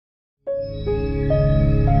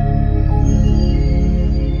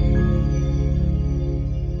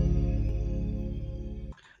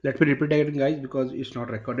Let me repeat again, guys, because it's not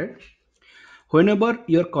recorded. Whenever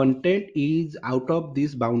your content is out of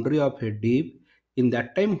this boundary of a div, in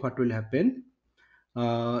that time what will happen?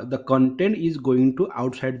 The content is going to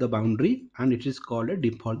outside the boundary, and it is called a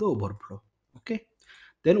div for the overflow. Okay.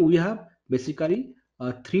 Then we have basically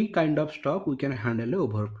three kind of stuff we can handle a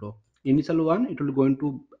overflow. Initial one, it will going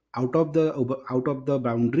to out of the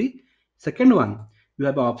boundary. Second one, you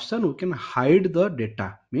have an option we can hide the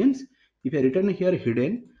data. Means if I written here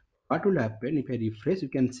hidden, what will happen? If I refresh, you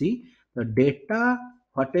can see the data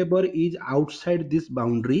whatever is outside this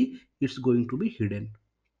boundary, it's going to be hidden.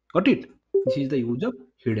 Got it? This is the use of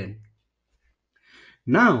hidden.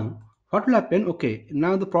 Now what will happen? Okay,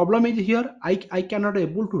 now the problem is here, I cannot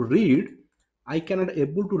able to read, I cannot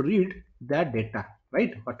able to read that data,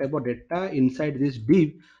 right? Whatever data inside this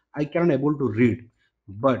div, I cannot able to read.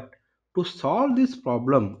 But to solve this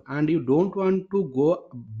problem, and you don't want to go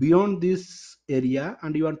beyond this area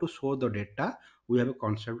and you want to show the data, we have a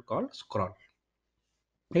concept called scroll,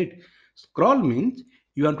 right? Scroll means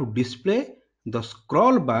you want to display the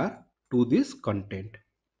scroll bar to this content.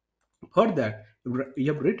 For that,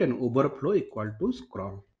 you have written overflow equal to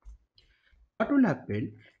scroll. What will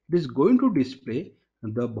happen? It is going to display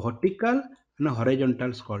the vertical and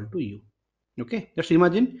horizontal scroll to you. Okay, just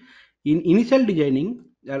imagine in initial designing,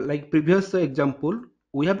 like previous example,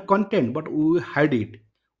 we have content, but we hide it.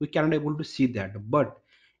 We cannot able to see that. But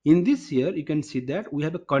in this here, you can see that we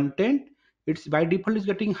have a content. It's by default is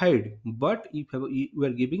getting hide. But if we are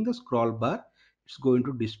giving the scroll bar, it's going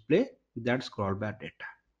to display that scroll bar data.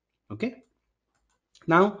 Okay.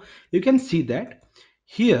 Now you can see that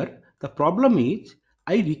here the problem is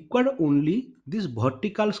I require only this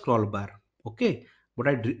vertical scroll bar, okay, but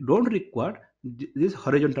I don't require this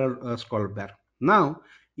horizontal scroll bar. Now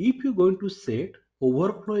if you're going to set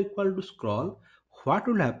overflow equal to scroll, what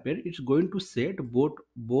will happen? It's going to set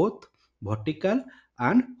both vertical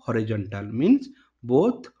and horizontal, means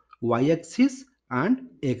both y-axis and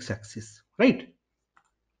x-axis, right?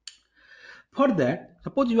 For that,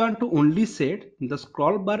 suppose you want to only set the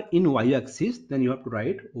scroll bar in y-axis, then you have to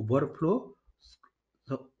write overflow.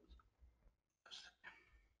 So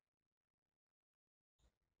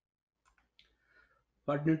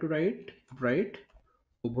what need to write? Write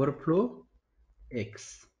overflow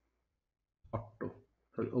x auto.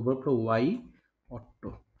 Sorry, overflow y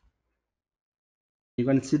auto. You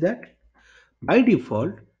can see that by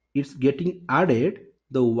default it's getting added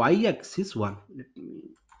the y-axis one. Let me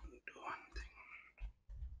do one thing.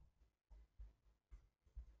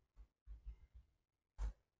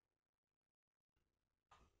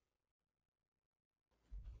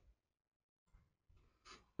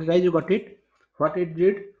 Okay, guys, you got it? What it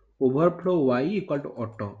did? Overflow y equal to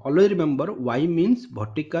auto. Always remember y means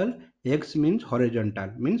vertical, x means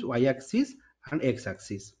horizontal, means y-axis and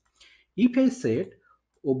x-axis. If I said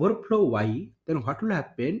overflow y, then what will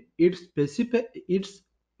happen? It's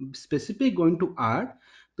specific going to add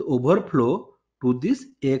the overflow to this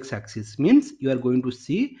x-axis. Means you are going to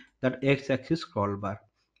see that x-axis scroll bar.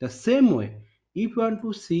 The same way, if you want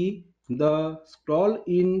to see the scroll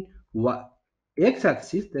in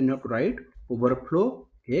x-axis, then you have to write overflow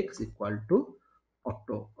x equal to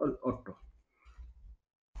auto or auto.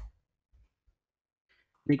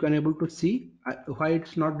 You can able to see why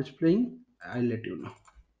it's not displaying. I'll let you know.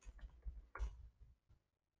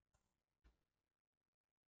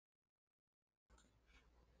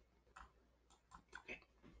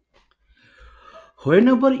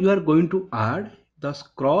 Whenever you are going to add the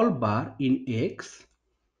scroll bar in X,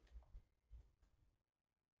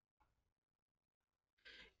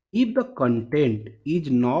 if the content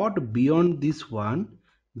is not beyond this one,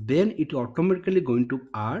 then it automatically going to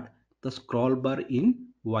add the scroll bar in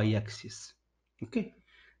y-axis. Okay,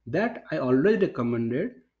 that I always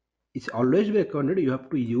recommended. It's always recommended you have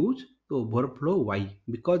to use the overflow y,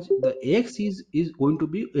 because the x is going to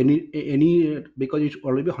be any because it's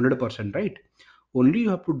already 100%, right? Only you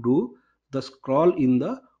have to do the scroll in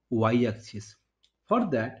the y-axis. For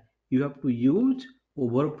that you have to use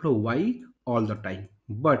overflow y all the time.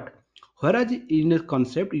 But whereas in a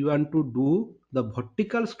concept you want to do the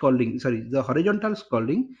vertical scrolling, sorry, the horizontal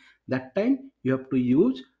scrolling, that time you have to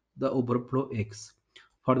use the overflow x.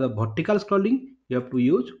 For the vertical scrolling you have to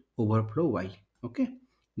use overflow y. Okay,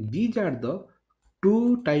 these are the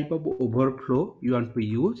two type of overflow you want to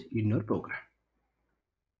use in your program.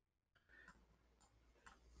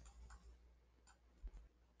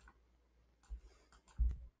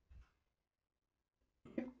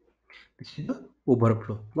 This is the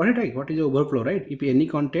overflow. What is the overflow, right? If any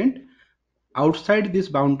content outside this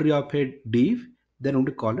boundary of a div, then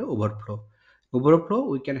we call it overflow. Overflow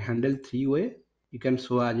we can handle three way. you can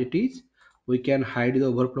show as it is, we can hide the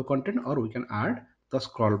overflow content, or we can add the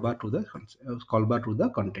scroll bar to the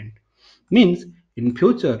content. Means in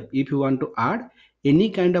future, if you want to add any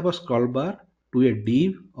kind of a scroll bar to a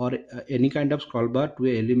div, or any kind of scroll bar to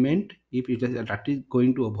a element, if it is that is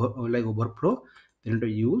going to overflow, then to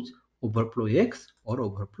use overflow X or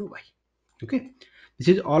overflow Y. Okay, this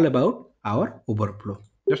is all about our overflow.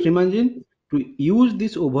 Just imagine, to use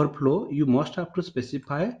this overflow you must have to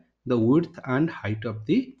specify the width and height of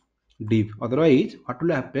the div. Otherwise what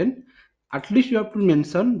will happen, at least you have to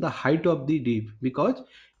mention the height of the div, because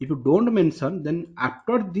if you don't mention, then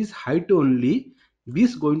after this height only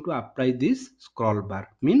this going to apply this scroll bar.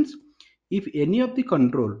 Means if any of the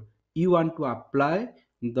control you want to apply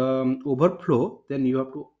the overflow, then you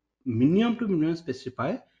have to minimum to minimum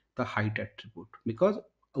specify the height attribute, because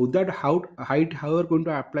without height how are going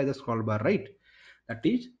to apply the scroll bar, right? That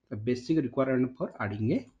is the basic requirement for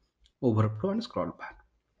adding a overflow and scroll bar.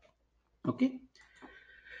 Okay,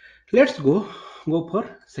 let's go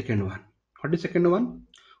for second one. What is second one?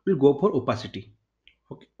 We'll go for opacity.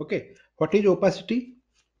 Okay, what is opacity?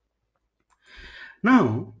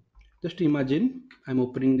 Now just imagine, I'm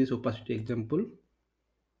opening this opacity example.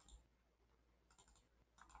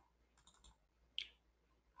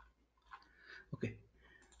 Okay,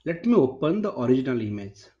 let me open the original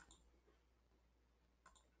image.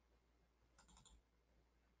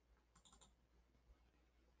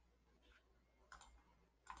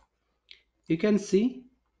 You can see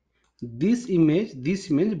this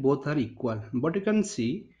image both are equal, but you can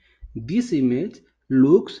see this image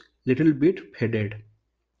looks little bit faded.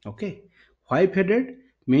 Okay, why faded?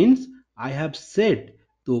 Means I have set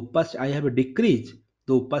the opacity, I have decreased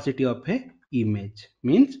the opacity of a image.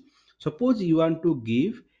 Means suppose you want to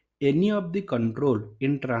give any of the control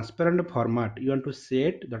in transparent format, you want to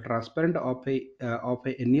set the transparent of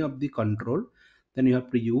any of the control, then you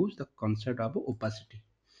have to use the concept of opacity.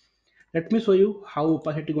 Let me show you how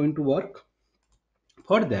opacity going to work.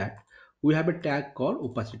 For that we have a tag called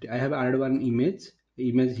opacity. I have added one image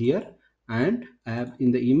here, and I have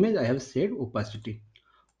in the image I have said opacity.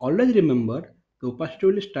 Always remember, the opacity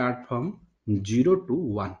will start from 0 to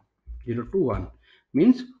 1. 0 to 1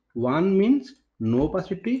 means 1 means no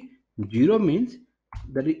opacity, 0 means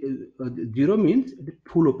that 0 means the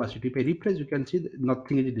full opacity. If I refresh, you can see that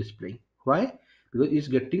nothing is displaying. Why? Because it's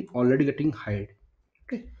already getting hide.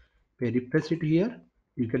 Okay, if I refresh it here,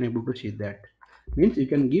 you can able to see that. Means you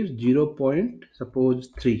can give 0 point suppose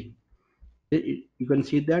 3. You can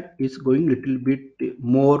see that it's going little bit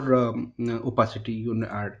more opacity you can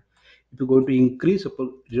add. If you're going to increase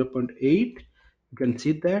suppose 0.8, you can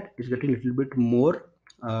see that it's getting a little bit more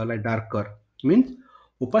like darker. Means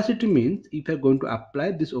opacity means if you're going to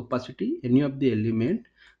apply this opacity any of the element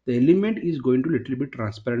is going to little bit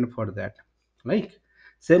transparent for that. Like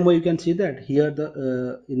same way you can see that here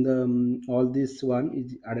the in the all this one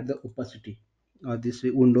is added the opacity, this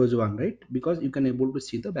Windows one, right? Because you can able to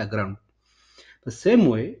see the background. The same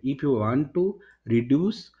way, if you want to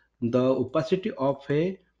reduce the opacity of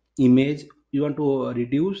a image, you want to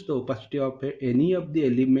reduce the opacity of any of the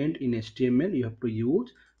element in HTML, you have to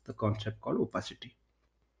use the concept called opacity.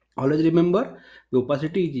 Always remember, the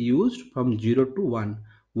opacity is used from 0 to 1.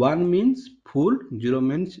 1 means full, 0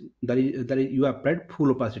 means that is you applied full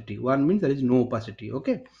opacity. 1 means there is no opacity.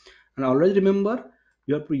 Okay, and always remember,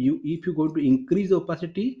 you have to if you're going to increase the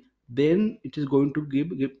opacity, then it is going to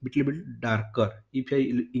give little bit darker. If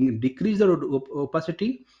I decrease the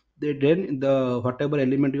opacity, then the whatever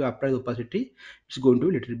element you apply the opacity, it's going to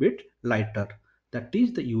be little bit lighter. That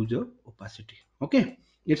is the use of opacity. Okay,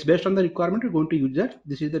 it's based on the requirement you're going to use that.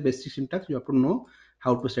 This is the basic syntax. You have to know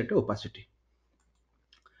how to set opacity.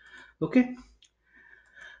 Okay,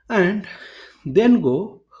 and then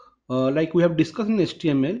go like we have discussed in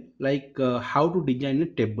HTML, like how to design a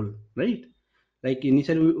table, right? Like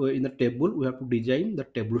initially in the table we have to design the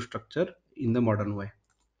table structure in the modern way.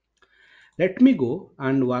 Let me go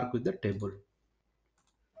and work with the table.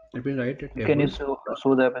 Let me write a Can you table.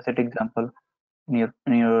 show the opacity example in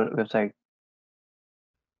your website?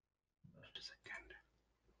 Just a second.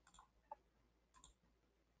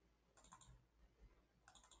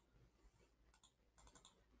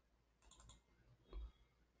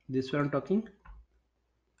 This one I'm talking.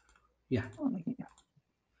 Yeah,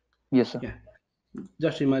 Yes, sir. yeah.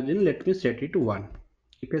 Just imagine, let me set it to 1.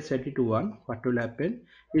 If I set it to 1, what will happen?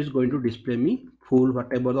 It's going to display me full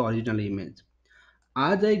whatever the original image.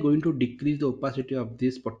 As I going to decrease the opacity of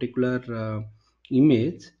this particular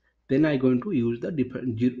image, then I going to use the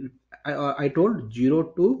different I told 0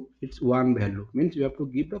 to its 1 value, means you have to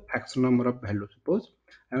give the fraction number of value. Suppose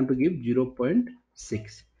I want to give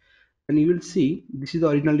 0.6, then you will see this is the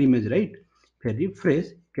original image, right? If I refresh,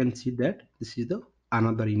 you can see that this is the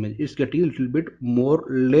another image. It's getting a little bit more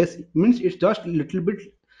less, means it's just a little bit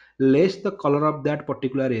less the color of that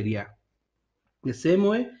particular area. The same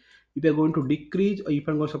way, if you're going to decrease, or if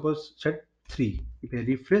I'm going to suppose set 3, if I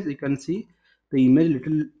refresh, you can see the image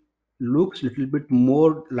little looks little bit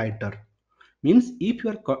more lighter. Means if you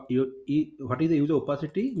are what is the use of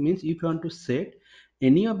opacity? Means if you want to set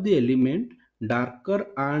any of the element darker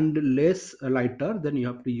and less lighter, then you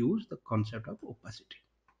have to use the concept of opacity.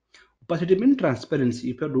 Opacity means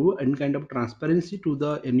transparency. If you do any kind of transparency to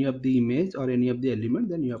the any of the image or any of the element,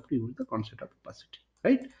 then you have to use the concept of opacity,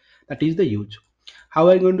 right? That is the use. How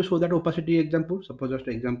are you going to show that opacity example? Suppose just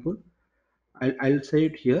example, I'll say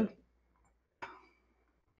it here.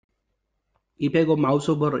 If I go mouse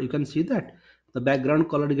over, you can see that the background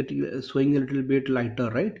color getting showing a little bit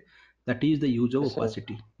lighter, right? That is the use of Yes, sir.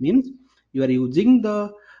 opacity. Means you are using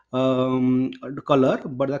the color,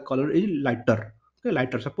 but the color is lighter. Okay,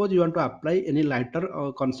 lighter. Suppose you want to apply any lighter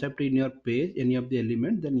concept in your page, any of the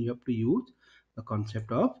element, then you have to use the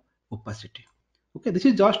concept of opacity. Okay, this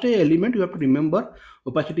is just a element you have to remember.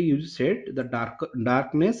 Opacity you said the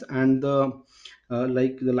darkness and the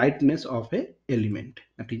like the lightness of a element.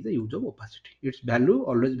 That is the use of opacity. Its value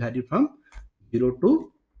always vary from 0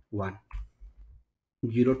 to 1.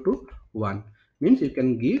 0 to 1 means you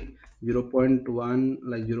can give 0 0.1,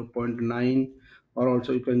 like 0 0.9, or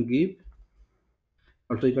also you can give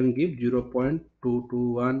 0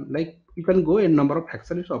 0.221, like you can go a number of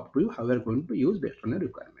factors. It's up to you how you are going to use based on a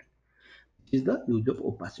requirement. This is the use of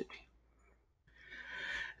opacity.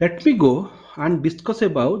 Let me go and discuss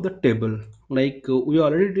about the table. Like we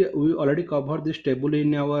already covered this table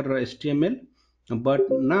in our HTML, but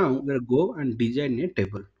now we'll go and design a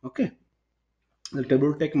table. Okay, the table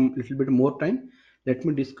will take a little bit more time. Let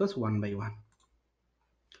me discuss one by one.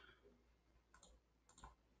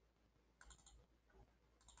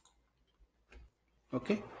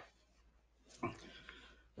 Okay,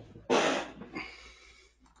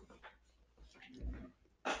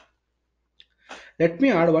 let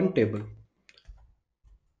me add one table.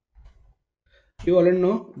 You already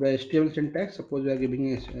know the HTML syntax. Suppose we are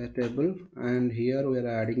giving a table, and here we are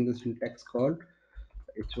adding the syntax called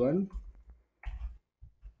h1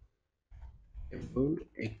 table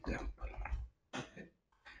example.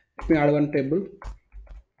 Let me add one table.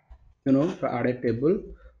 To add a table,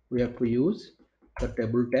 we have to use the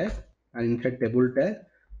table tag, and inside table tag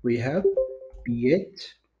we have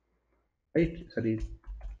th, right? Sorry,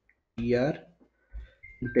 tr.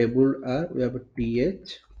 In table r we have a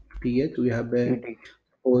th. We have a ED.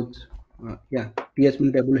 suppose yeah, th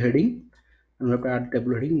means table heading, and we have to add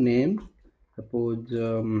table heading name, suppose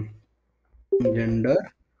gender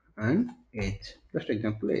and age, just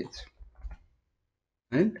example age.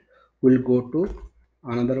 And we'll go to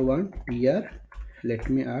another one, tr. Let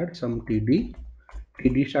me add some td.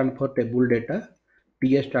 TD stand for table data,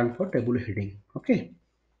 TS stand for table heading. Okay,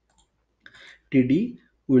 TD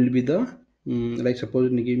will be the like suppose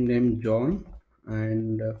give name John,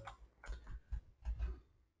 and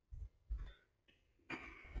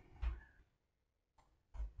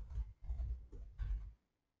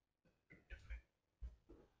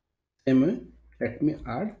same way, let me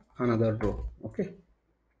add another row. Okay,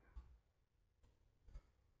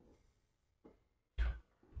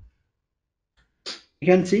 you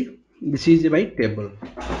can see this is my table,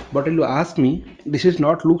 but you ask me, this is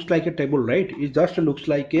not looks like a table, right? It just looks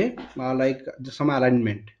like a like some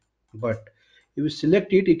alignment. But if you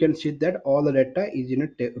select it, you can see that all the data is in a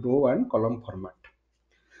row and column format.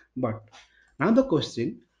 But now the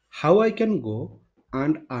question, how I can go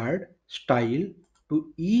and add style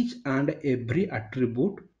to each and every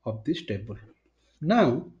attribute of this table.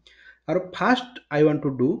 Now, our first I want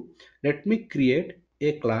to do, let me create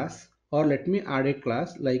a class, or let me add a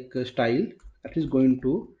class like style, that is going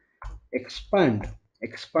to expand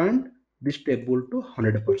this table to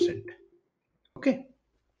 100%. Okay,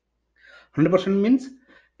 100% means,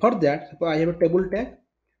 for that suppose I have a table tag,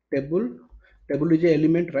 table table is a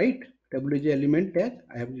element, right? Table is a element tag.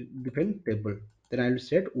 I have defined table, then I will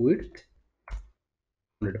set width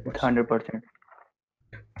With 100%. 100%.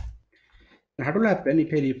 And how will happen?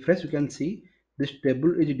 If I refresh, you can see this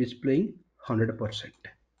table is displaying 100%,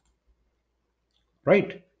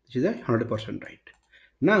 right? This is a 100%, right?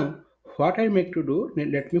 Now what I make to do,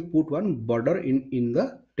 let me put one border in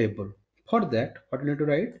the table. For that, what we need to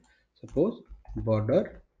write, suppose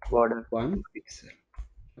border Border. 1 pixel,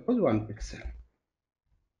 suppose 1 pixel.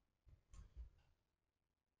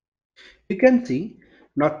 You can see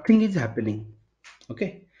nothing is happening.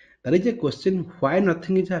 Okay, there is a question, why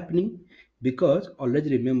nothing is happening? because always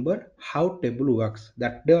remember how table works.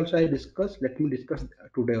 That day also I discussed, let me discuss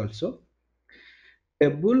today also.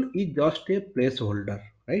 Table is just a placeholder,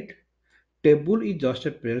 right? Table is just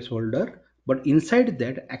a placeholder, but inside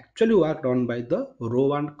that actually work done by the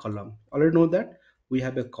row and column. Already know that we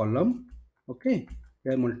have a column. Okay,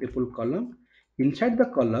 we have multiple column. Inside the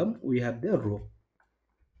column we have the row.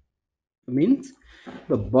 Means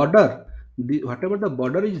the border, whatever the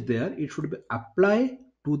border is there, it should be applied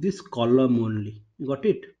to this column only. You got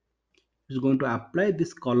it? Is going to apply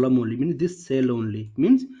this column only, means this cell only.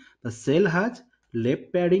 Means the cell has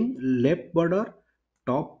left padding, left border,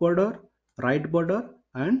 top border, right border,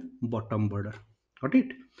 and bottom border. Got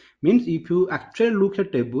it? Means if you actually look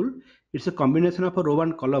at table, it's a combination of a row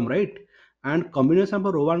and column, right? And combination of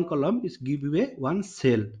a row and column is give you a one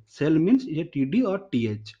cell. Cell means a td or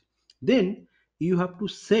th. Then you have to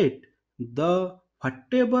set the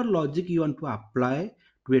whatever logic you want to apply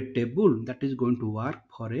to a table that is going to work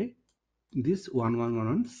for a this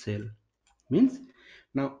 111 cell. Means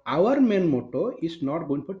now our main motto is not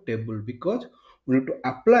going for table, because we need to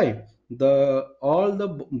apply the all the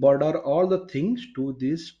border, all the things to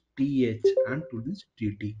this th and to this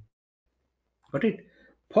tt. Got it?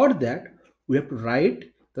 For that we have to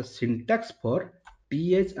write the syntax for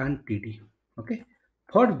th and tt. Okay,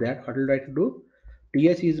 for that what will I to do?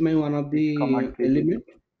 Th is my one of the Command TD. element.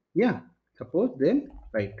 Yeah, suppose then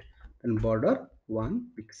write then border 1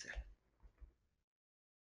 pixel.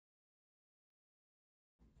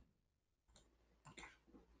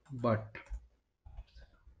 But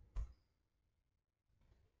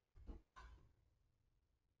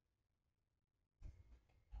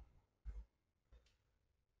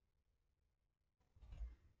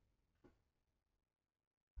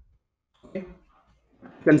okay, you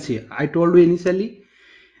can see I told you initially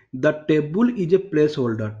the table is a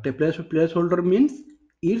placeholder. The placeholder means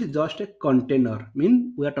it's just a container.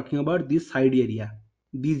 Mean we are talking about this side area.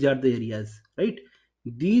 These are the areas, right?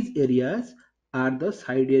 These areas are the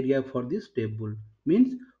side area for this table.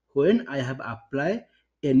 Means when I have applied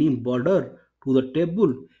any border to the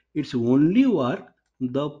table, it's only work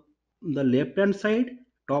the left hand side,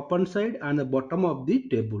 top hand side, and the bottom of the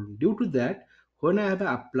table. Due to that, when I have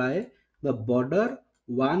applied the border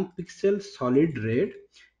 1 pixel solid red,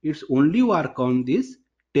 it's only work on this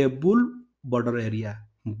table border area,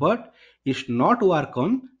 but it's not work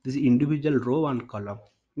on this individual row and column.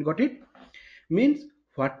 You got it? Means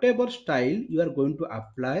whatever style you are going to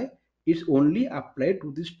apply is only applied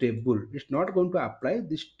to this table. It's not going to apply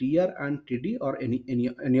this tr and td or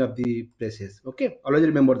any of the places. Okay, always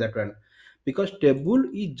remember that one, because table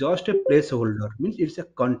is just a placeholder. Means it's a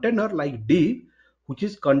container like div, which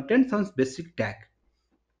is contain some basic tag.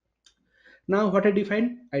 Now what I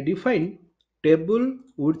define table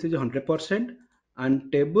width is 100%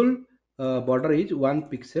 and table border is 1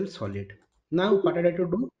 pixel solid. Now what I have to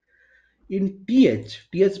do in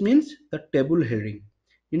th means the table heading.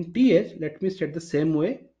 In th, let me set the same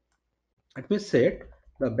way. Let me set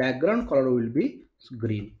the background color will be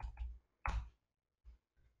green.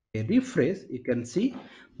 A refresh, you can see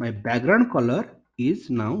my background color is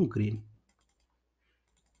now green.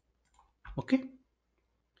 Okay,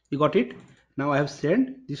 you got it? Now I have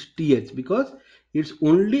sent this th because it's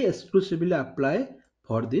only exclusively apply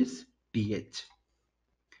for this th.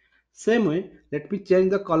 Same way, let me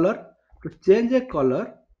change the color. To change a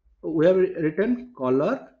color, we have written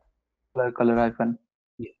color. Color icon.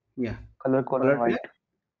 Yeah, yeah. Color Color tag. white.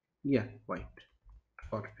 Yeah, white.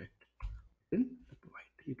 Perfect. Then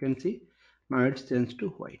white. You can see now it's changed to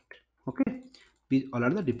white. Okay. These all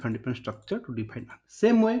are the different structure to define.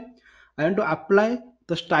 Same way, I want to apply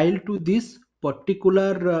the style to this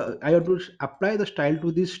particular. I want to apply the style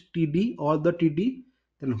to this TD or the TD.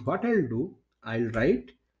 Then what I'll do? I'll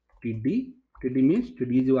write TD. TD means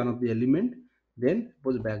TD is one of the element. Then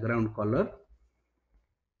suppose background color.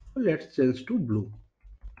 Let's change to blue.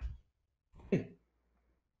 Okay.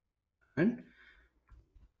 And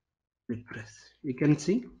refresh. You can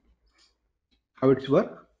see how it's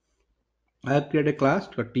work. I have created a class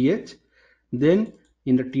to th. Then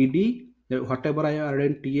in the td, whatever I added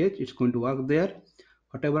in th, it's going to work there.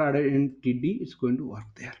 Whatever I added in td, it's going to work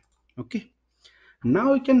there. Okay.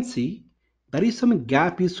 Now you can see there is some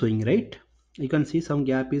gap is showing, right? You can see some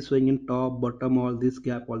gap is showing in top, bottom, all this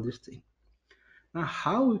gap, all this thing. Now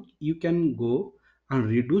how you can go and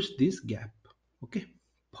reduce this gap? Okay.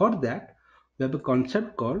 For that, we have a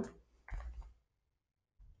concept called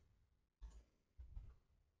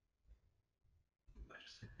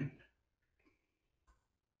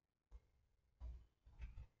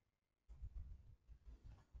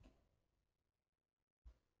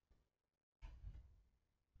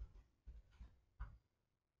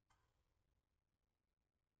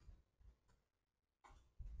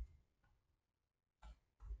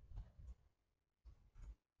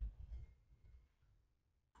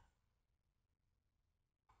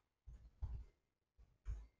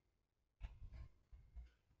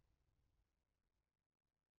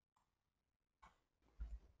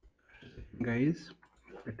guys,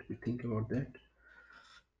 let me think about that.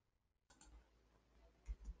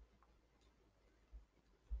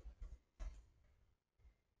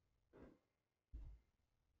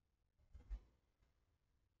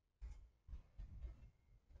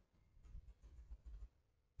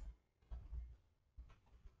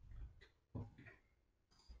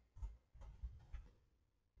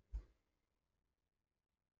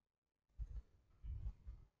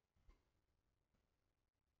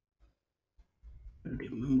 I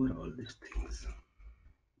remember all these things.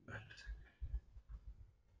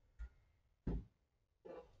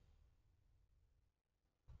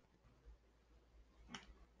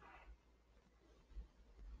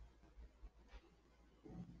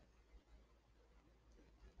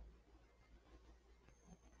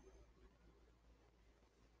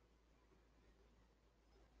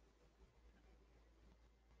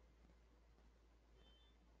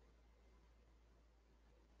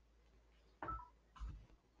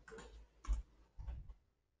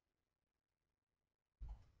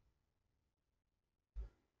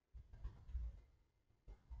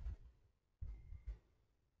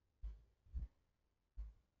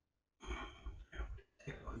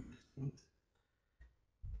 Take all these things.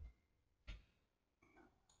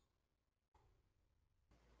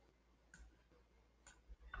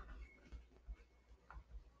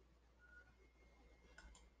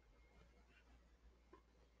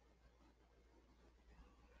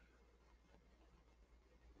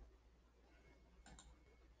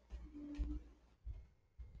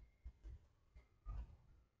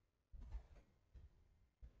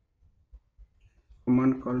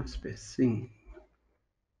 Command called spacing.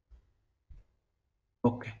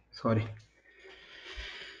 Okay, sorry.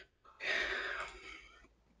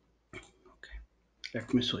 Okay,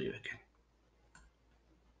 let me show you again.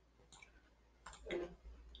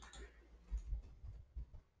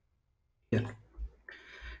 Here.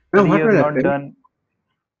 Now But you what have will not happen? done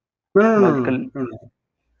No, no, no, no, logical no, no,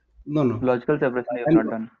 no, no. logical separation. You have And not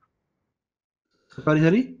done sorry,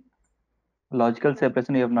 sorry. logical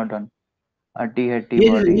separation. You have not done a T head, T Yes,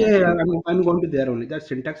 bar, yes, D yeah, head, yeah, T. I'm going to there only. That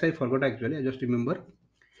syntax I forgot actually. I just remember.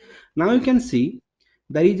 Now you can see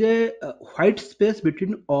there is a white space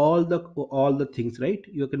between all the things, right?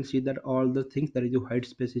 You can see that all the things there is a white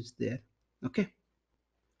space is there. Okay.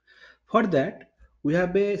 For that we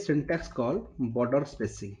have a syntax called border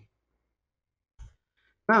spacing.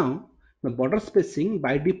 Now the border spacing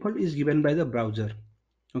by default is given by the browser.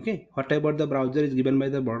 Okay, whatever the browser is given by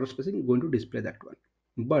the border spacing, going to display that one.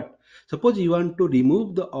 But suppose you want to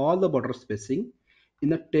remove all the border spacing in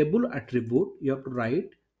the table attribute, you have to write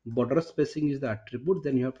border spacing is the attribute,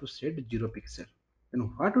 then you have to set 0 pixel.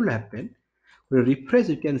 Then what will happen? When you refresh,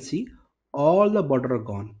 you can see all the border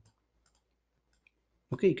gone.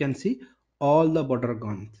 Okay, you can see all the border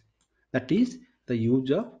gone. That is the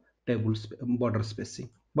use of border spacing,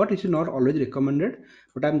 but it is not always recommended.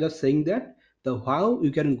 But I'm just saying that the how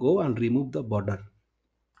you can go and remove the border.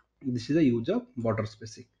 This is the use of border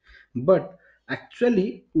spacing. But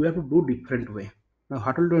actually we have to do different way. Now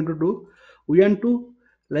what are we going to do? We want to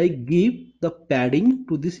like give the padding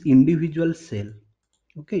to this individual cell.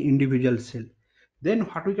 Okay, individual cell. Then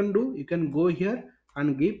what we can do, you can go here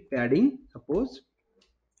and give padding, suppose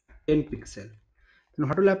 10 pixel. Then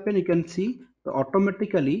what will happen, you can see the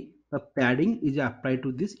automatically the padding is applied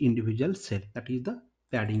to this individual cell. That is the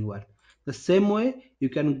padding one. The same way you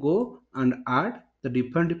can go and add the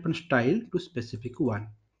different style to specific one.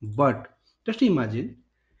 But just imagine,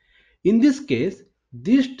 in this case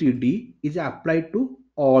this td is applied to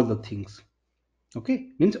all the things. Okay,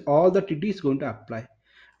 means all the td is going to apply.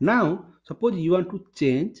 Now suppose you want to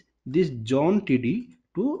change this john td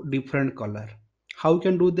to different color. How you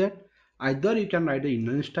can do that? Either you can write the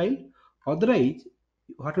inline style, otherwise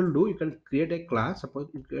what will do, you can create a class, suppose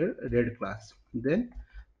you create a red class, then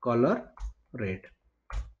color red.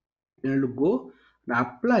 Then you go and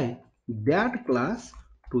apply that class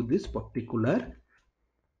to this particular,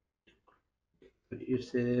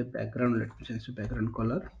 it's a background, let me change the background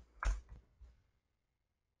color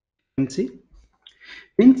and see.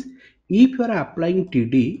 Means if you are applying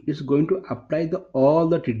TD, it's going to apply all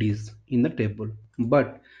the TDs in the table.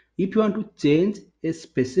 But if you want to change a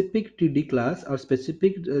specific TD class or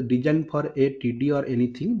specific design for a TD or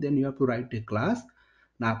anything, then you have to write a class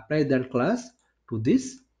and apply that class to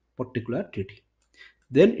this particular TD.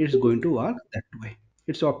 Then it's going to work that way.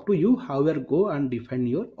 It's up to you how you go and define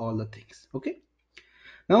your all the things. Okay.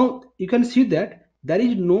 Now you can see that there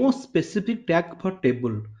is no specific tag for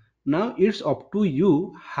table. Now it's up to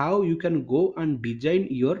you how you can go and design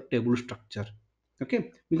your table structure.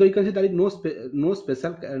 Okay, because you can see there is no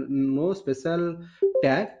special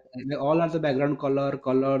tag Like all are the background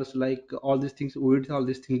colors, like all these things, width, all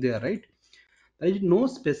these things there, right? There is no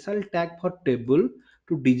special tag for table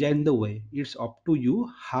to design the way. It's up to you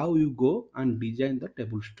how you go and design the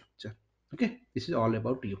table structure. Okay, this is all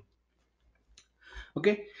about you.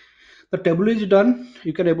 Okay, the table is done.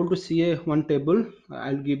 You can able to see a one table.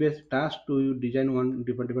 I'll give a task to design one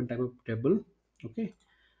different type of table. Okay,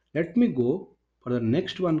 let me go for the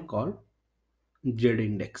next one called Z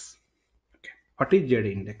index. Okay, what is Z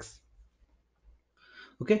index?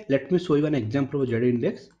 Okay, let me show you an example of Z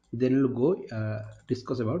index. Then we'll go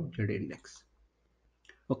discuss about Z index.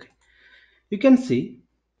 Okay, you can see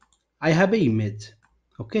I have a image.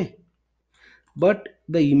 Okay, but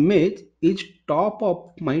the image is top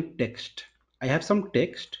of my text. I have some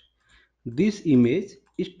text. This image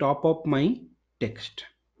is top of my text.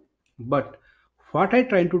 But what I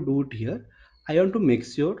trying to do it here, I want to make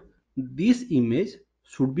sure this image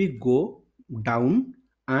should be go down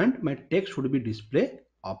and my text should be display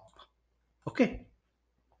up. Okay,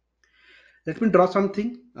 let me draw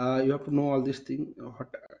something. You have to know all these things.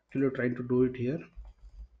 What actually you're trying to do it here.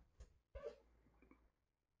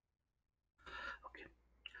 Okay.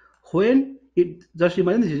 When it just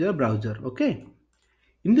imagine this is a browser. Okay,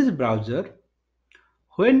 in this browser,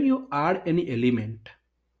 when you add any element,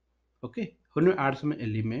 okay, when you add some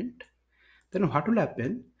element, then what will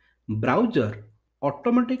happen? Browser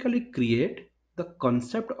automatically create the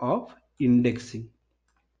concept of indexing.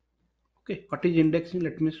 Okay, what is indexing?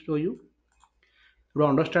 Let me show you. To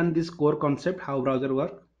understand this core concept, how browser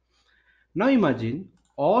work. Now imagine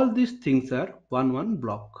all these things are one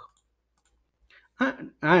block,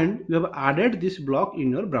 and you have added this block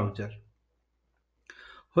in your browser.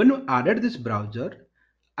 When you added this browser,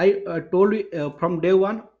 I told you from day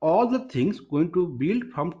one all the things going to build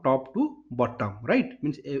from top to bottom, right?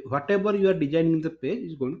 Means whatever you are designing the page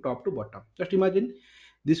is going to top to bottom. Just imagine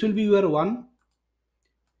this will be your one,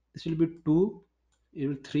 this will be two, it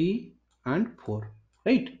will three and four,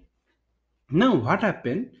 right? Now what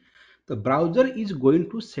happened? The browser is going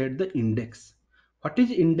to set the index. What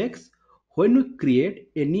is index? When you create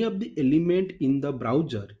any of the element in the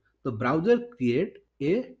browser create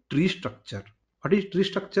a tree structure. What is tree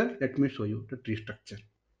structure? Let me show you the tree structure.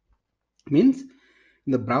 Means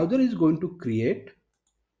the browser is going to create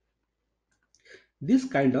this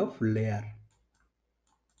kind of layer.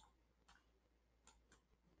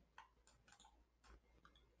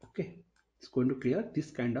 Okay, it's going to create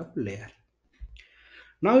this kind of layer.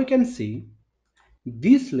 Now you can see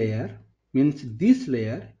this layer, means this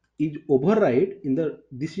layer is override in the,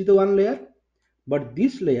 this is the one layer, but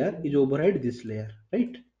this layer is override this layer,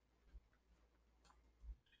 right?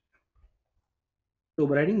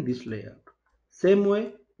 Overriding this layer. Same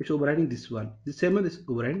way it's overriding this one. The same way this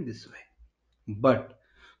overriding this way. But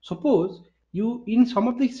suppose you in some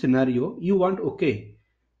of the scenario you want, okay,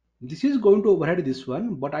 this is going to override this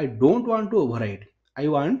one, but I don't want to override. I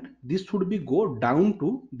want this should be go down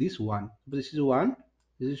to this one. This is one,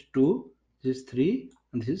 this is two, this is three,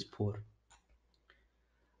 and this is four.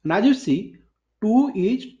 And as you see, 2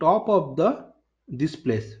 is top of the this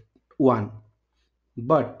place 1,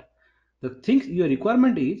 but the things your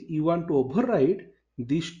requirement is you want to override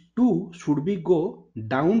these 2 should be go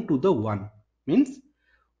down to the 1, means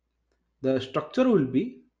the structure will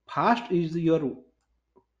be first is your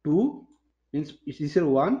 2, means this is your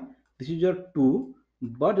 1, this is your 2,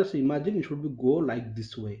 but just imagine it should be go like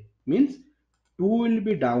this way, means 2 will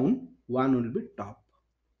be down, 1 will be top.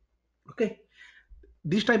 Okay,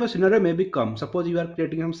 this type of scenario may become, suppose you are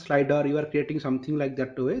creating some slider, you are creating something like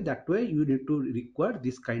that way you need to require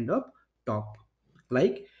this kind of top.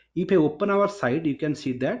 Like if I open our site, you can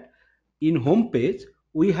see that in home page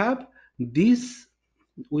we have this,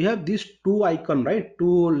 we have these two icon, right,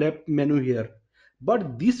 two left menu here,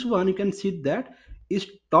 but this one you can see that is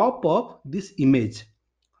top of this image,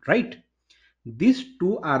 right? These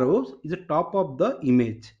two arrows is the top of the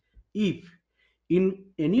image. If in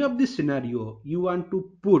any of the scenario you want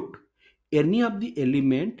to put any of the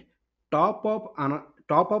element top of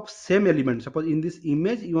top of same element, suppose in this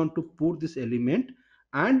image you want to put this element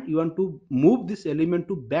and you want to move this element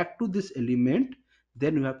to back to this element,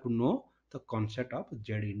 then you have to know the concept of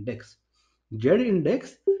Z index. Z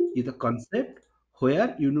index is the concept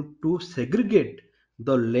where you need to segregate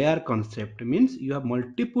the layer concept, means you have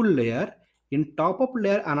multiple layer, in top of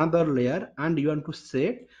layer another layer, and you want to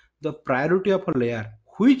set the priority of a layer,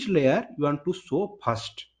 which layer you want to show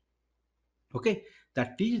first. Okay,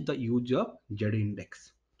 that is the use of Z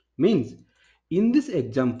index. Means in this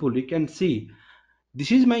example you can see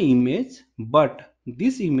this is my image, but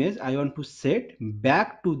this image I want to set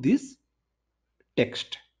back to this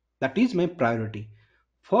text, that is my priority.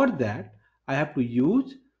 For that, I have to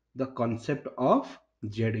use the concept of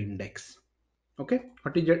Z index. Okay,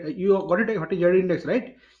 what is Z, you got it? What is Z index,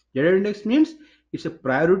 right? Z index means it's a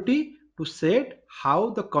priority to set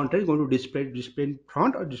how the content is going to display in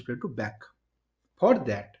front or display to back. For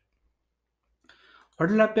that, what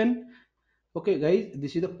will happen? Okay, guys,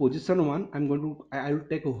 this is the position one. I will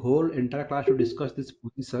take a whole entire class to discuss this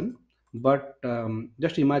position, but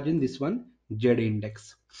just imagine this one, Z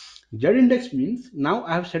index. Z index means now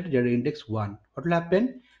I have set Z index 1. What will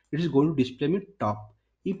happen? It is going to display me top.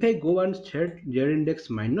 If I go and set Z index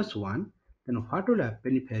minus 1, then what will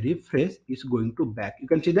happen if I refresh? It's going to back. You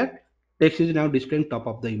can see that text is now displaying top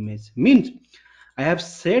of the image. Means I have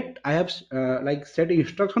like set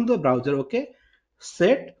instruction to the browser. Okay,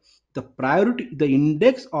 set the priority, the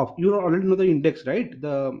index of, you already know the index, right?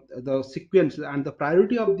 The sequence and the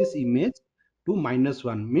priority of this image to minus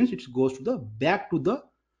 1 means it goes to the back to the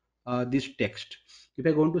this text. If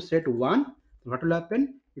I going to set 1, what will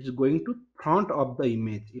happen? It's going to front of the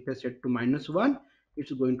image. If I set to minus 1,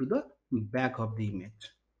 it's going to the back of the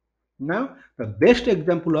image. Now the best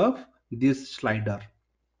example of this slider,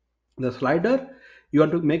 the slider, you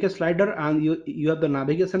want to make a slider and you have the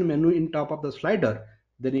navigation menu in top of the slider,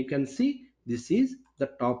 then you can see this is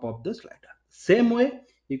the top of the slider. Same way,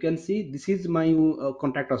 you can see this is my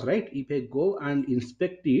contact us, right? If I go and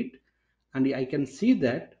inspect it, and I can see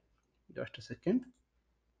that, just a second,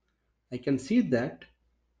 I can see that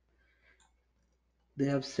they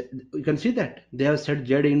have set, you can see that they have set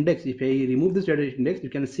Z index. If I remove this Z index, you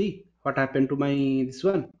can see what happened to my this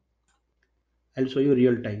one. I'll show you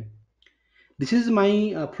real time. This is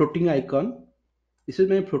my floating icon. This is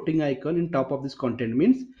my floating icon in top of this content.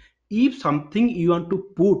 Means if something you want to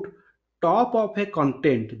put top of a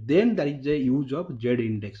content, then there is a use of Z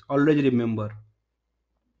index. Always remember,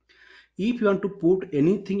 if you want to put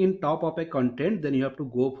anything in top of a content, then you have to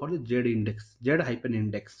go for the Z index, Z hyphen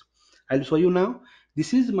index. I'll show you now.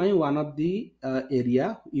 This is my one of the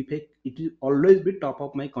area. If it will always be top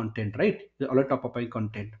of my content, right? Always top of my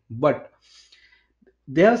content, but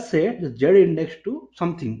they have set the Z index to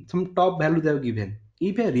something, some top value they have given.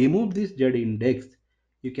 If I remove this Z index,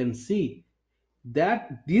 you can see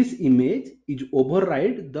that this image is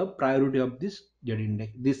override the priority of this Z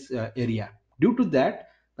index, this area. Due to that,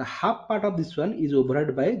 the half part of this one is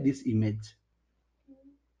override by this image.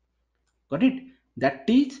 Got it? That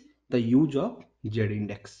is the use of Z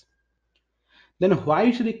index. Then why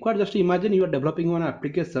is required? Just imagine you are developing one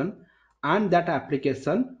application, and that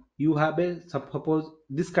application you have a suppose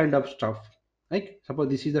this kind of stuff. Like suppose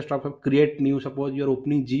this is the stuff of create new. Suppose you're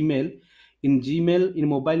opening Gmail. In Gmail in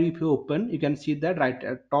mobile, if you open, you can see that right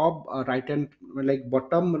at top right hand, like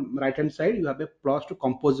bottom right hand side, you have a plus to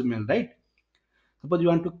compose mail, right? Suppose you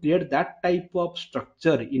want to create that type of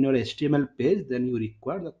structure in your HTML page, then you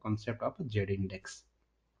require the concept of a Z index.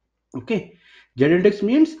 Okay, Z index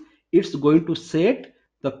means it's going to set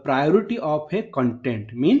the priority of a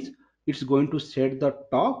content. Means it's going to set the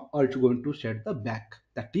top or it's going to set the back.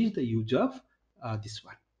 That is the use of this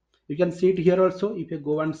one. You can see it here also. If you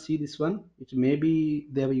go and see this one, it maybe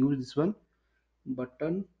they have used this one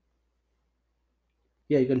button.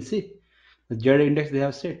 Yeah, you can see the Z index they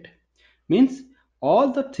have set. Means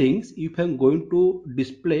all the things, if I'm going to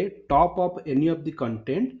display top of any of the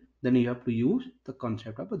content, then you have to use the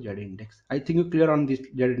concept of a Z index. I think you're clear on this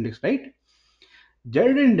Z index, right? Z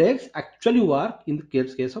index actually work in the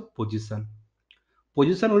case of position.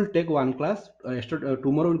 Position will take one class.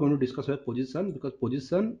 Tomorrow we're going to discuss about position, because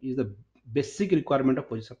position is the basic requirement of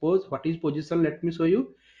position. Suppose what is position, let me show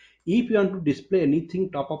you. If you want to display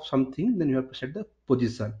anything top of something, then you have to set the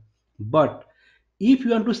position. But if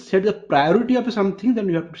you want to set the priority of something, then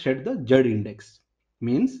you have to set the Z index.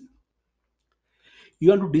 Means you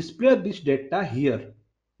want to display this data here,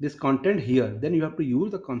 this content here, then you have to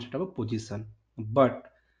use the concept of a position. But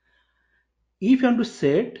if you want to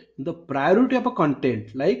set the priority of a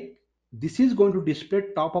content, like this is going to display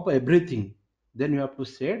top of everything, then you have to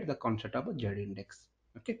set the concept of a Z index.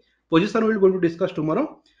 Okay, position we're going to discuss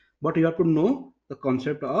tomorrow, but you have to know the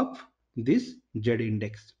concept of this Z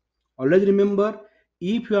index. Always remember,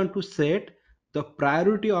 if you want to set the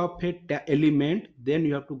priority of a element, then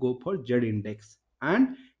you have to go for Z index.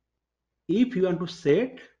 And if you want to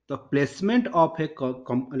set the placement of a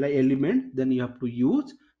like element, then you have to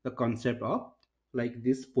use the concept of like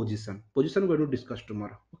this position we're going to discuss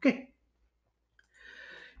tomorrow. Okay,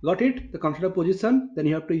 got it? The concept of position, then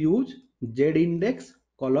you have to use Z index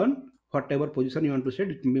colon whatever position you want to set.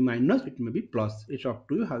 It may be minus, it may be plus, it's up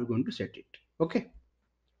to you how you're going to set it. Okay,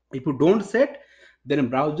 if you don't set, then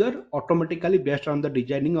browser automatically based on the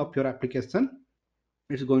designing of your application,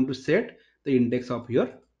 it's going to set the index of your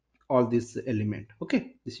all this element.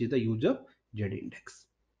 Okay, this is the use of z index.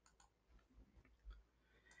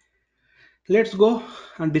 Let's go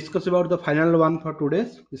and discuss about the final one for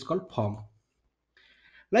today's. It's called form.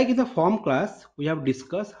 Like in the form class, we have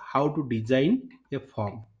discussed how to design a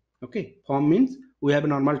form. Okay, form means we have a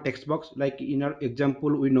normal text box. Like in our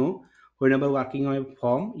example, we know whenever working on a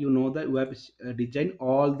form, you know that we have designed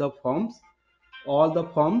all the forms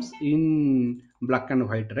in black and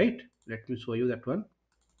white, right? Let me show you that one.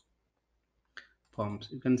 Forms.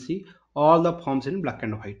 You can see all the forms in black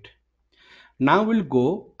and white. Now we'll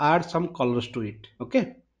go add some colors to it.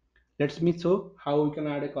 Okay, let me show how we can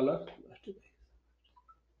add a color. Okay,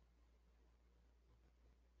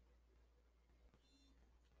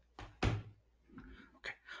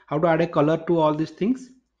 how to add a color to all these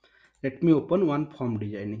things. Let me open one form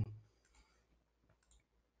designing.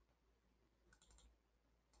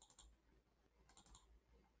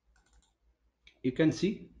 You can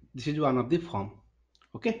see this is one of the form.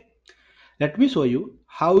 Okay, let me show you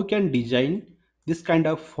how you can design this kind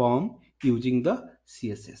of form using the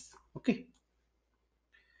CSS. Okay,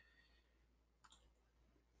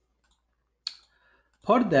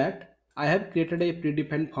 for that I have created a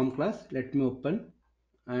predefined form class. Let me open,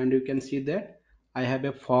 and you can see that I have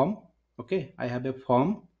a form. Okay, I have a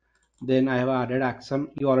form, then I have added action.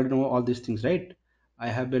 You already know all these things, right? I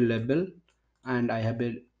have a label and I have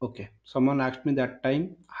a, okay, someone asked me that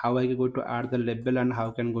time how I go to add the label and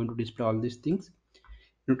how can going to display all these things.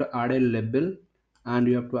 You have to add a label and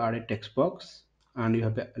you have to add a text box, and you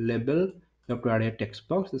have a label, you have to add a text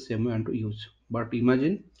box, the same way you want to use. But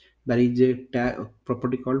imagine there is a tag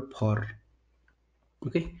property called for.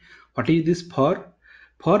 Okay, what is this for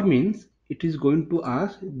means it is going to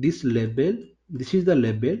ask this label, this is the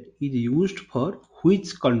label is used for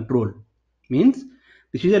which control. Means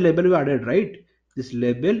this is a label we added, right? This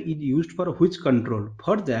label is used for which control.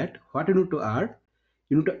 For that, what you need to add,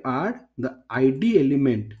 you need to add the id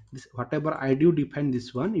element. This whatever id you define,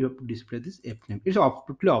 this one you have to display this f name. It's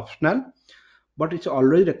totally optional, but it's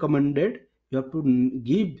always recommended. You have to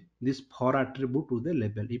give this for attribute to the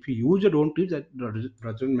label. If you use or don't use, that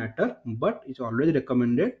doesn't matter, but it's always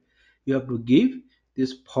recommended. You have to give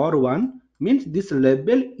this for one, means this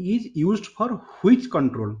label is used for which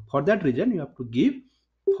control. For that reason, you have to give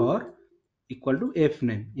for equal to f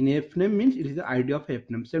name. In f name means it is the id of f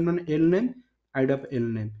name. Same on l name, id of l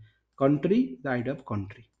name. Country, the id of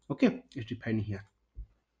country. Okay, it's defined here.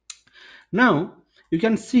 Now you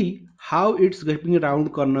can see how it's getting a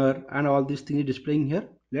round corner and all these things displaying here.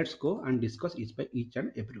 Let's go and discuss each by each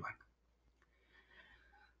and every one.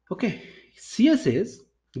 Okay, CSS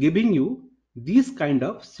giving you this kind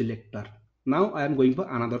of selector. Now I am going for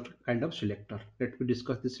another kind of selector. Let me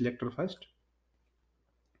discuss the selector first.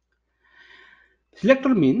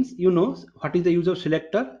 Selector means, you know what is the use of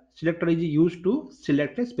selector. Selector is used to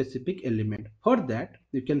select a specific element. For that,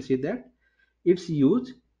 you can see that it's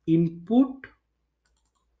used input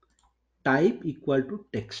type equal to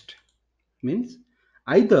text. Means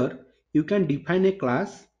either you can define a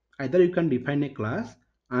class,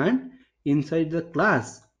 and inside the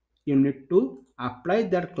class you need to apply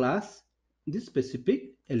that class this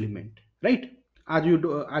specific element, right? As you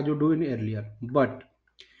do in earlier. But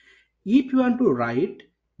if you want to write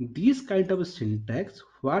this kind of a syntax,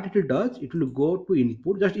 what it does, it will go to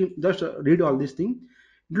input. Just read all these things.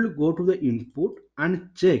 It will go to the input and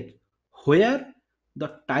check where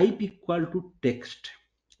the type equal to text.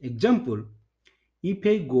 Example, if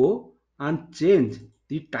I go and change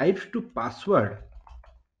the types to password,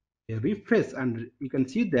 I refresh, and you can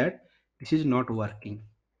see that this is not working.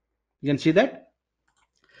 You can see that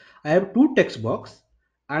I have two text box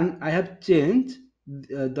and I have changed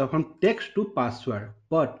the from text to password,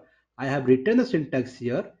 but I have written the syntax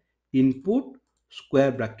here, input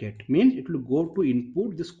square bracket. Means it will go to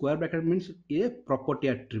input. The square bracket means a property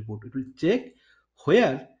attribute. It will check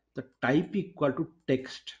where the type equal to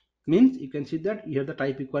text. Means you can see that here the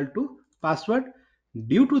type equal to password.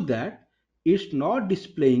 Due to that, it's not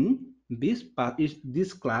displaying this is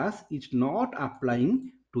this class is not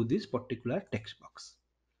applying to this particular text box.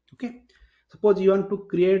 Okay, suppose you want to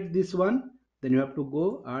create this one, then you have to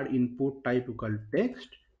go add input type equal text.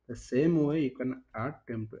 The same way you can add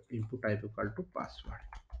input type equal to password.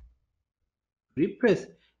 Refresh,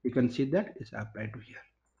 you can see that it's applied to here.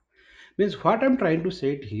 Means what I'm trying to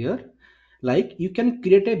say it here, like you can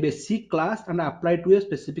create a basic class and apply to a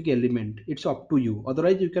specific element. It's up to you.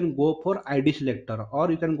 Otherwise you can go for id selector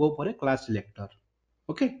or you can go for a class selector.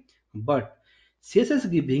 Okay, but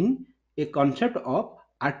CSS giving a concept of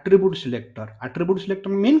attribute selector. Attribute selector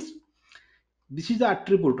means This is the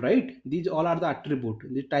attribute, right? These all are the attribute.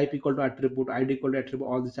 The type equal to attribute, id equal to attribute,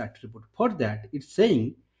 all this attribute. For that, it's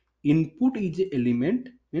saying input is a element,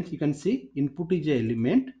 means you can see input is a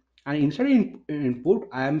element, and inside input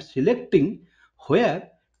I am selecting where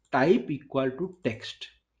type equal to text.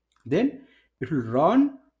 Then it will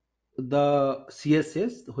run the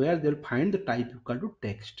css where they'll find the type equal to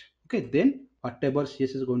text. Okay, then whatever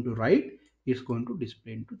css is going to write, it's going to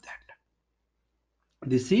display into that.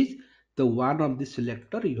 This is the one of the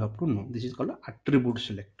selector you have to know. This is called attribute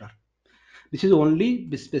selector. This is only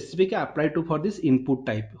specifically applied to for this input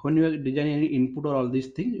type. When you are designing any input or all these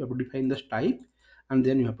things, you have to define this type, and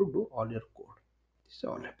then you have to do all your code. This is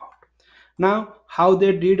all about. Now, how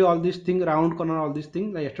they did all these thing, round corner, all these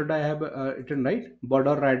things. Like yesterday I have written, right,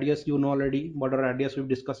 border radius. You know already border radius we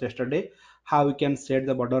discussed yesterday. How we can set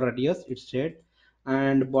the border radius? It's set,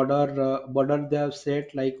 and border they have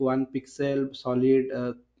set like 1 pixel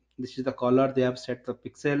solid. This is the color they have set the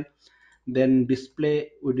pixel. Then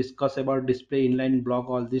display, we discuss about display inline block,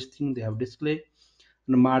 all these things they have display.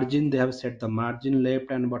 And margin, they have set the margin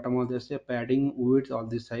left and bottom of this, padding, width, all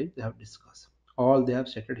this side they have discussed. All they have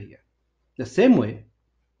set it here. The same way,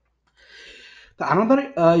 the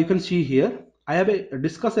another you can see here, I have a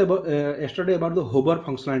discuss about yesterday about the hover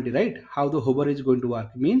functionality, right? How the hover is going to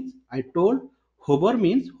work means, I told hover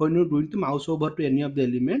means when you're doing the mouse over to any of the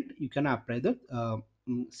element, you can apply the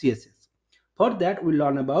css. For that we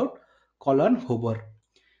learn about colon hover.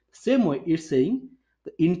 Same way, it's saying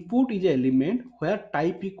the input is an element where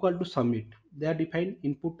type equal to submit. They are defined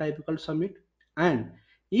input type equal to submit. And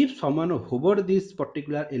if someone hover this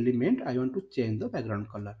particular element, I want to change the background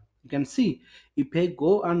color. You can see if I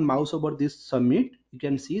go and mouse over this submit, you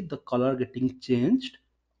can see the color getting changed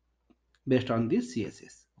based on this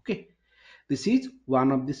CSS. Okay. This is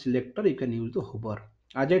one of the selector you can use the hover.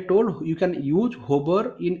 As I told, you can use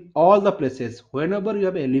hover in all the places. Whenever you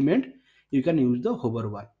have element, you can use the hover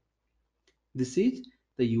one. This is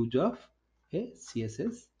the use of a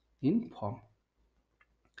CSS in form.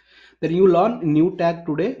 Then you learn new tag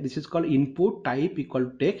today. This is called input type equal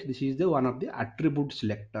to text. This is the one of the attribute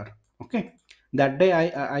selector. Okay. That day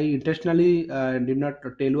I intentionally did not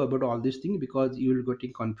tell you about all these things because you will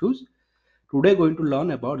getting confused. Today going to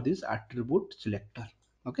learn about this attribute selector.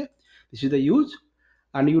 Okay. This is the use,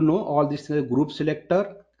 and you know all this is a group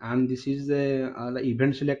selector, and this is the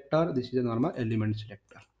event selector. This is a normal element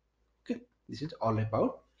selector. Okay, this is all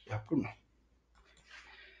about, you have to know.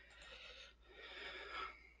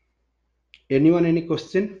 Anyone, any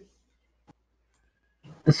question?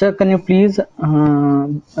 Sir, can you please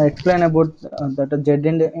explain about that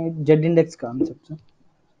Z index concept, sir?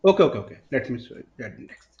 Okay, okay, okay, let me show you that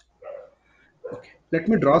index. Okay, let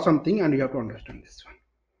me draw something and you have to understand this one.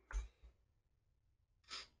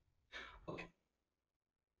 Okay,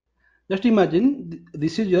 just imagine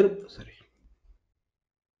this is your, sorry,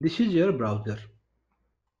 this is your browser,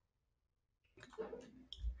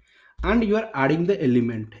 and you are adding the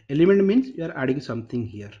element means you are adding something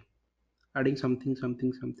here, adding something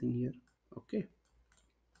here. Okay,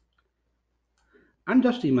 and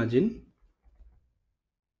just imagine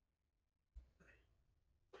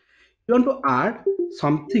you want to add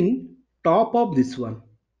something top of this one.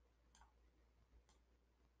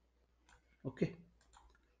 Okay,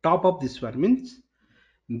 top of this one means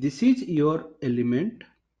this is your element,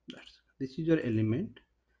 this is your element,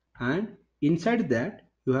 and inside that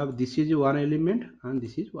you have, this is one element and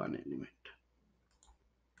this is one element.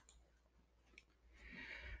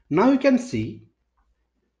 Now you can see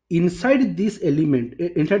inside this element,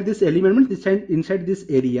 inside this element means inside this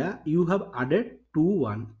area you have added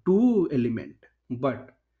two element. But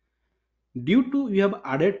due to you have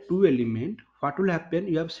added two element, what will happen,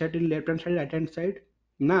 you have set in left hand side, right hand side.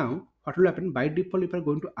 Now what will happen, by default if you are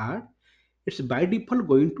going to add, it's by default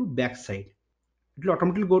going to back side. It will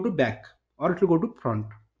automatically go to back or it will go to front.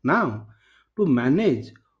 Now to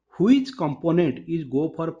manage which component is go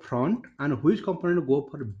for front and which component go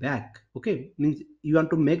for back, okay, means you want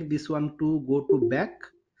to make this one to go to back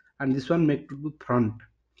and this one make to the front.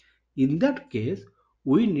 In that case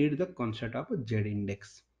we need the concept of z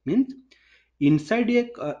index. Means inside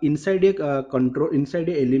a control, inside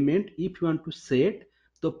a element, if you want to set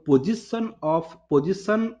the position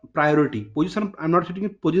priority, position, I'm not setting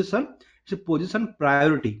it position, it's a position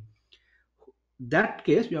priority. That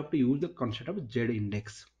case you have to use the concept of z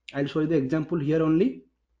index. I'll show you the example here only.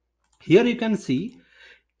 Here you can see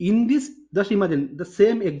in this, just imagine the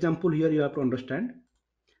same example here, you have to understand.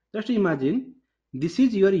 Just imagine this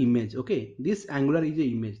is your image. Okay, this angular is a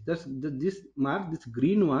image. This mark, this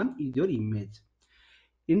green one is your image.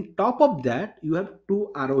 In top of that you have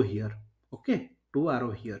two arrow here. Okay, two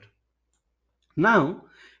arrow here. Now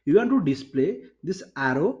you want to display this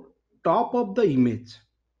arrow top of the image,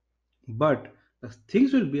 but the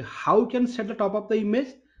things will be how you can set the top of the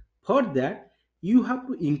image. For that you have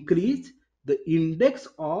to increase the index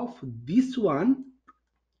of this one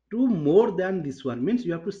to more than this one, means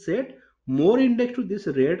you have to set more index to this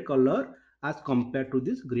red color as compared to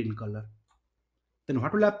this green color. Then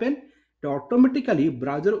what will happen? The automatically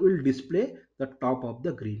browser will display the top of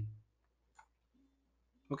the green.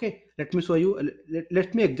 Okay, let me show you.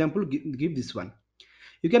 Let me example give this one.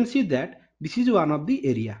 You can see that this is one of the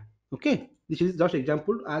area. Okay, this is just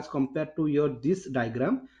example as compared to your this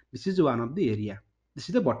diagram. This is one of the area. This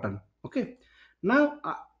is the button. Okay, now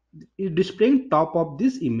it displaying top of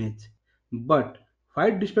this image, but why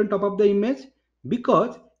it displaying top of the image?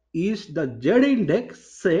 Because is the z index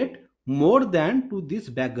set more than to this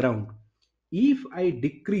background. If I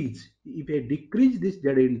decrease this z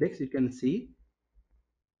index, you can see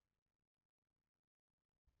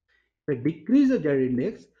if I decrease the z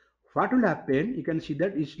index, what will happen? You can see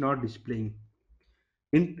that it's not displaying.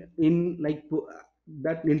 In like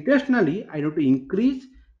that intentionally, I need to increase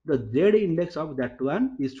the z index of that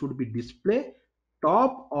one. It should be display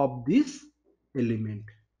top of this element.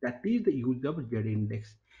 That is the use of z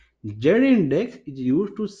index. Z index is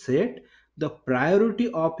used to set the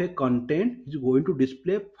priority of a content is going to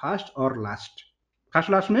display first or last. First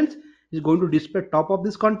last means is going to display top of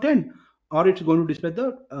this content, or it's going to display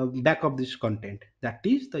the back of this content. That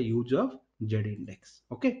is the use of z index.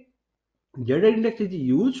 Okay, data index is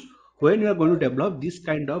used when you are going to develop this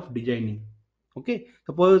kind of designing. Okay,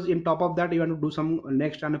 suppose in top of that you want to do some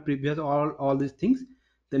next and a previous all these things,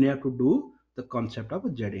 then you have to do the concept of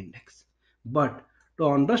a z index. But to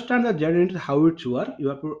understand the z index how it's work, you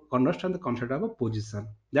have to understand the concept of a position.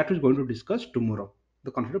 That is going to discuss tomorrow.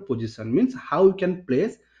 The concept of position means how you can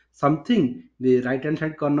place something the right hand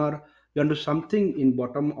side corner, you want to do something in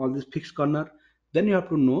bottom all this fixed corner, then you have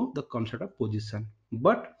to know the concept of position.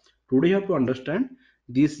 But today you have to understand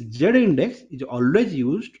this z index is always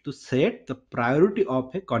used to set the priority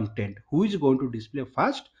of a content. Who is going to display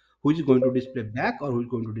first, who is going to display back, or who is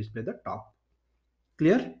going to display the top.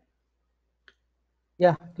 Clear?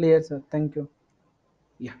 Yeah, clear, sir. Thank you.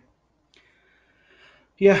 Yeah.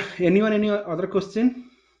 Yeah. Anyone, any other question?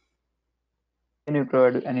 Can you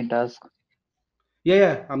provide any task?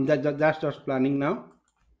 Yeah, yeah. That's just planning now.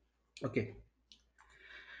 Okay.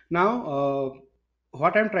 Now,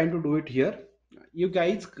 what I'm trying to do it here. You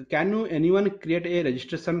guys, can you anyone create a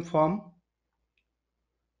registration form?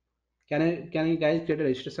 Can you guys create a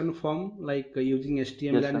registration form like using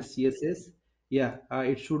HTML Yes, and sir. CSS? Yeah,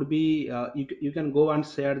 it should be. You can go and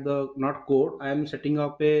share the not code. I am setting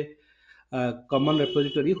up a common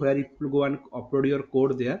repository where you will go and upload your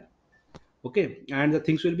code there. Okay, and the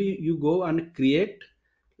things will be you go and create.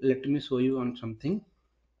 Let me show you on something.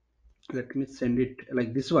 Let me send it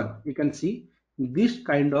like this one. You can see this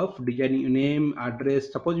kind of designing name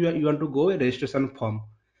address. Suppose you want to go a registration form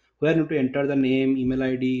where you need to enter the name, email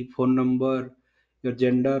ID, phone number, your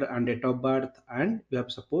gender and date of birth, and you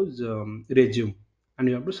have suppose resume, and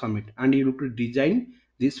you have to submit, and you need to design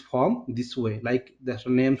this form this way, like the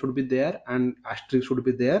name should be there and asterisk should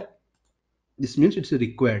be there. This means it's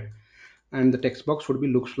required, and the text box should be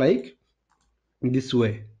looks like this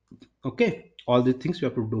way. Okay, all these things you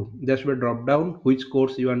have to do. There should be a drop down which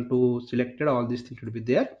course you want to select it, all these things should be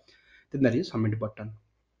there. Then there is submit button.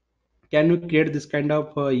 Can you create this kind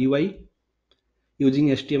of UI using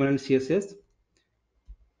HTML and CSS?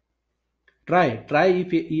 Try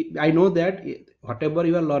I know that whatever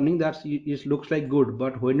you are learning that it looks like good,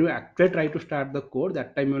 but when you actually try to start the code,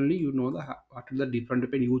 that time only you know the what is the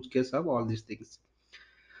different use case of all these things.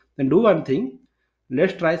 Then do one thing.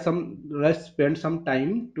 Let's spend some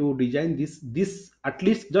time to design this. At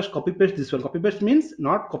least just copy paste this one. Copy paste means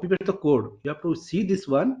not copy paste the code. You have to see this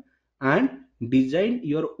one and design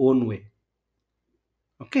your own way.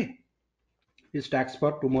 Okay, this tax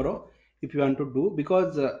for tomorrow if you want to do,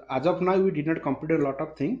 because as of now we did not complete a lot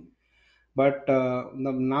of things. But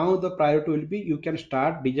now the priority will be you can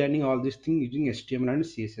start designing all these things using HTML and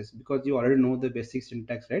CSS, because you already know the basic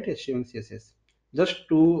syntax, right? HTML and CSS. Just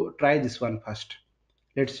to try this one first.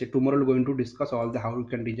 Let's see, tomorrow we're going to discuss all the how you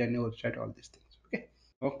can design your website, all these things. Okay.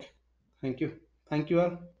 Okay, thank you. Thank you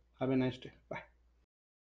all. Have a nice day. Bye.